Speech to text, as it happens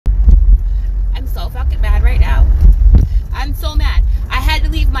fucking mad right now. I'm so mad. I had to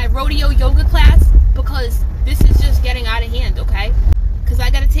leave my rodeo yoga class because this is just getting out of hand, okay? Because I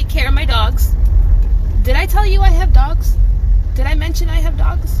gotta take care of my dogs. Did I tell you I have dogs? Did I mention I have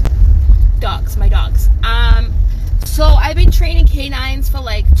dogs? Dogs, my dogs. So I've been training canines for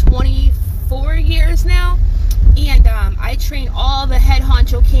like 24 years now. And I train all the head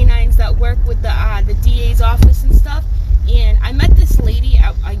honcho canines that work with the DA's office and stuff. And I met this lady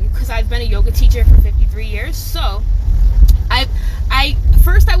because I've been a yoga teacher for 53 years. So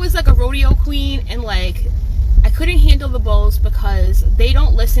first I was like a rodeo queen, and like I couldn't handle the bulls because they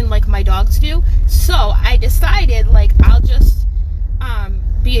don't listen like my dogs do. So I decided like I'll just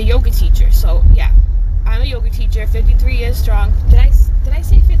be a yoga teacher. So yeah, I'm a yoga teacher, 53 years strong. Did I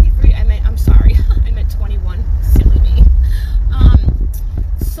say 53? I'm sorry. I meant 21. Silly me.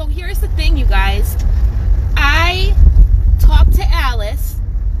 So here's the thing, you guys. I talked to Alice.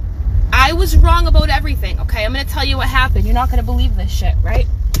 I was wrong about everything, okay? I'm going to tell you what happened. You're not going to believe this shit, right?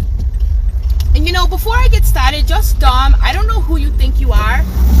 And you know, before I get started, just Dom, I don't know who you think you are.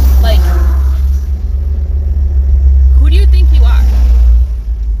 Like, who do you think you are?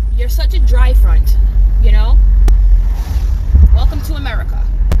 You're such a dry front, you know? Welcome to America.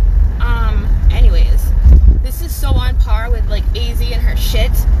 Anyways, this is so on par with like AZ and her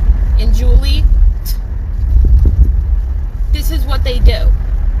shit and Julie. This is what they do.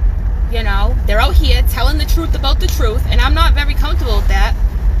 You know, they're out here telling the truth about the truth, and I'm not very comfortable with that.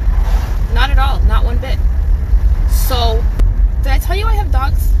 Not at all, not one bit. So, did I tell you I have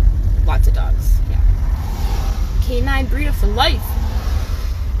dogs? Lots of dogs, yeah. Canine breeder for life.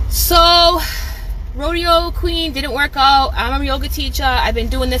 So, rodeo queen didn't work out. I'm a yoga teacher. I've been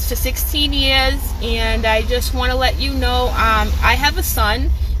doing this for 16 years, and I just want to let you know, I have a son,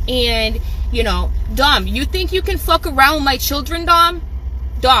 and, you know, Dom, you think you can fuck around with my children, Dom?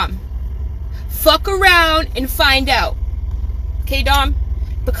 Dom, fuck around and find out. Okay, Dom?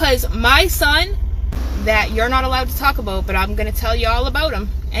 Because my son, that you're not allowed to talk about, but I'm going to tell you all about him.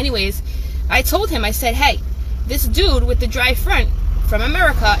 Anyways, I told him, I said, hey, this dude with the dry front from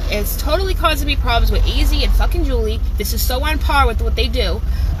America is totally causing me problems with AZ and fucking Julie. This is so on par with what they do.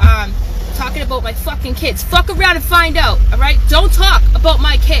 Talking about my fucking kids. Fuck around and find out, alright? Don't talk about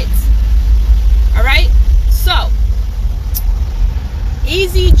my kids. Alright? So,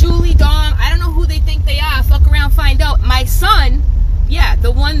 AZ, Julie, Dom, I don't know who they think they are. Fuck around, find out. My son, yeah,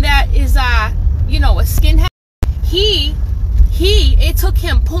 the one that is, you know, a skinhead, it took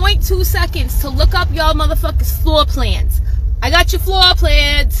him 0.2 seconds to look up y'all motherfuckers' floor plans. I got your floor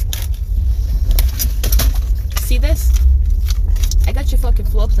plans. See this? I got your fucking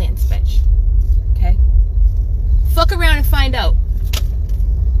floor plans, bitch. Okay? Fuck around and find out.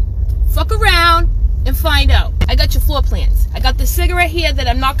 Fuck around and find out. I got your floor plans. I got the cigarette here that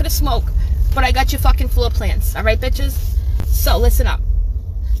I'm not gonna smoke, but I got your fucking floor plans. Alright, bitches? So, listen up.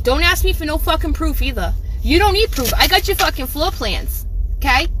 Don't ask me for no fucking proof either. You don't need proof. I got your fucking floor plans.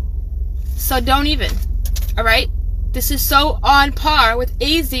 Okay? So don't even. Alright? This is so on par with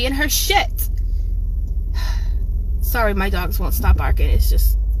AZ and her shit. Sorry, my dogs won't stop barking. It's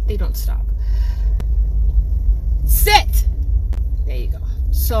just, they don't stop. Sit! There you go.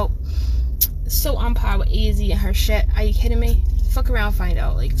 So on par with AZ and her shit. Are you kidding me? Fuck around, find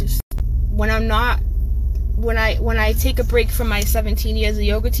out. Like, just, when I take a break from my 17 years of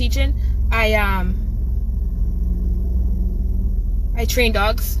yoga teaching, I train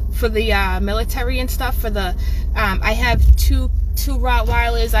dogs for the military and stuff. For the I have two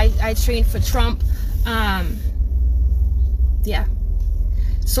Rottweilers. I train for Trump. Yeah.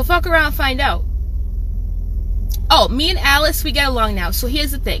 So fuck around, find out. Oh, me and Alice, we get along now. So here's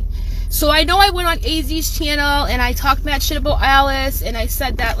the thing. So I know I went on AZ's channel and I talked mad shit about Alice, and I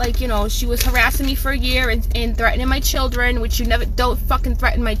said that, like, you know, she was harassing me for a year and threatening my children, which you never, don't fucking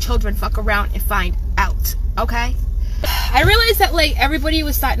threaten my children. Fuck around and find out. Okay? I realized that, like, everybody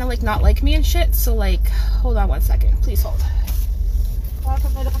was starting to, like, not like me and shit. So, like, hold on one second. Please hold.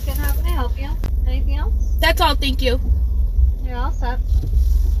 Welcome to Dunkin'. How can I help you? Anything else? That's all. Thank you. You're all set.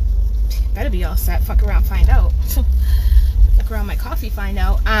 Better be all set. Fuck around, find out. Fuck around my coffee, find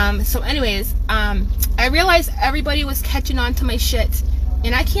out. So anyways, I realized everybody was catching on to my shit,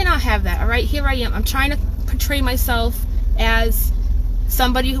 and I cannot have that. Alright, here I am. I'm trying to portray myself as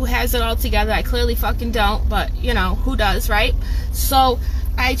somebody who has it all together. I clearly fucking don't, but, you know, who does, right? So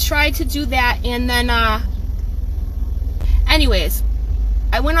I tried to do that, and then anyways,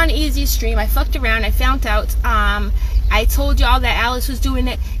 I went on AZ's stream. I fucked around. I found out. I told y'all that Alice was doing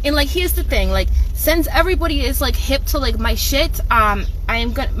it, and, like, here's the thing, like, since everybody is, like, hip to, like, my shit, I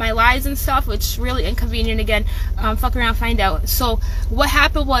am got my lies and stuff, which is really inconvenient again. Fuck around, find out. So what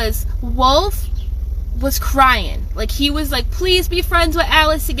happened was Wolf was crying. Like, he was like, please be friends with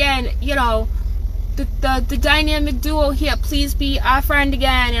Alice again, you know, the dynamic duo here, please be our friend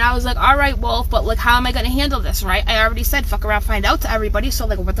again. And I was like, all right, Wolf, but like, how am I gonna handle this, right? I already said fuck around, find out to everybody, so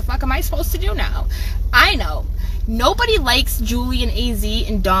like, what the fuck am I supposed to do now? I know nobody likes Julie and AZ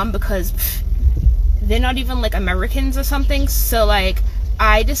and Dom because they're not even like Americans or something. So like,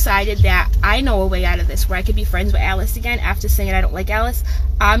 I decided that I know a way out of this where I could be friends with Alice again after saying I don't like Alice.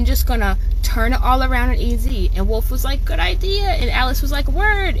 I'm just gonna turn it all around on AZ. And Wolf was like, good idea. And Alice was like,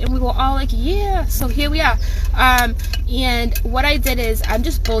 word. And we were all like, yeah. So here we are. And what I did is, I'm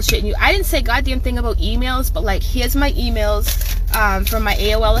just bullshitting you. I didn't say goddamn thing about emails, but like, here's my emails from my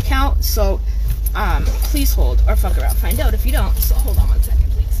AOL account. So please hold, or fuck around, find out if you don't. So hold on one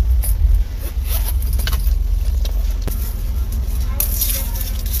second, please.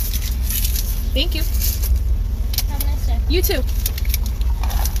 Thank you. Have a nice day. You too.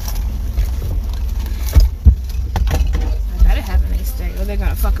 I better have a nice day, or they're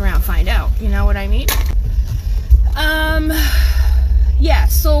gonna fuck around and find out. You know what I mean? Yeah,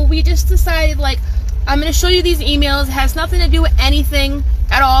 so we just decided, like, I'm gonna show you these emails. It has nothing to do with anything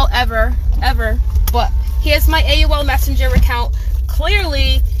at all, ever. But here's my AOL Messenger account.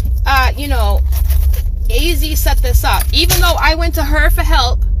 Clearly, you know, AZ set this up. Even though I went to her for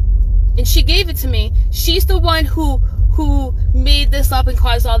help, and she gave it to me, she's the one who made this up and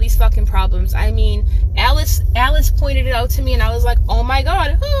caused all these fucking problems. I mean, Alice pointed it out to me, and I was like, oh my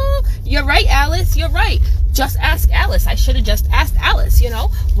god, you're right, Alice, you're right. Just ask Alice. I should have just asked Alice, you know?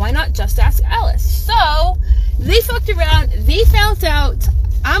 Why not just ask Alice? So, they fucked around. They found out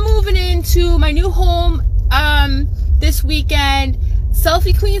I'm moving into my new home this weekend.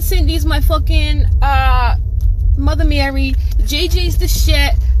 Selfie Queen Cindy's my fucking Mother Mary. JJ's the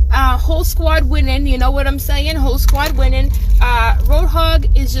shit. Whole squad winning, you know what I'm saying? Whole squad winning.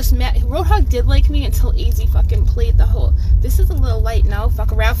 Roadhog is just mad. Roadhog did like me until AZ fucking played the whole. This is a little light now.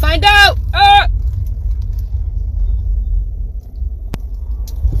 Fuck around, find out.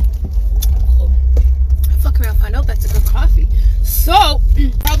 Fuck around, find out. That's a good coffee. So,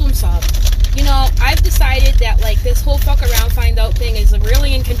 problem solved. You know, I've decided that like this whole fuck around, find out thing is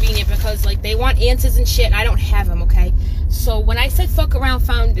really inconvenient because like they want answers and shit, and I don't have them. Okay. So when I said fuck around,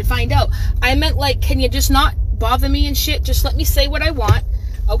 find out, I meant like, can you just not bother me and shit? Just let me say what I want,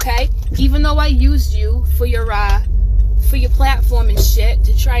 okay? Even though I used you for your platform and shit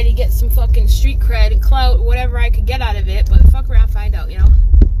to try to get some fucking street cred and clout, whatever I could get out of it. But fuck around, find out, you know?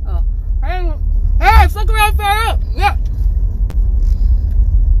 Oh, hey, fuck around, find out. Yeah.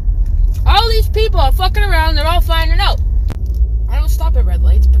 All these people are fucking around. They're all finding out. I don't stop at red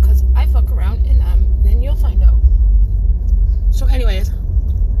lights because I fuck around and then you'll find out. So anyways,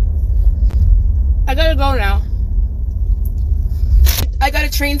 I gotta go now. I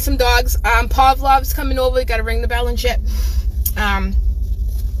gotta train some dogs. Pavlov's coming over. Gotta ring the bell and shit.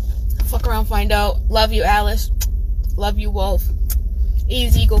 Fuck around, find out. Love you, Alice. Love you, Wolf.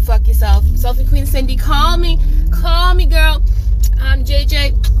 Easy, go fuck yourself. Selfie Queen Cindy, call me, girl.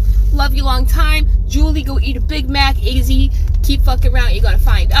 JJ, love you long time. Julie, go eat a Big Mac. AZ, keep fucking around. You gotta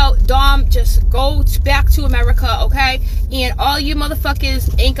find out. Dom, just go back to America, okay? And all you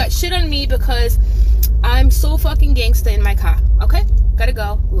motherfuckers ain't got shit on me because I'm so fucking gangsta in my car, okay? Gotta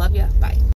go. Love ya. Bye.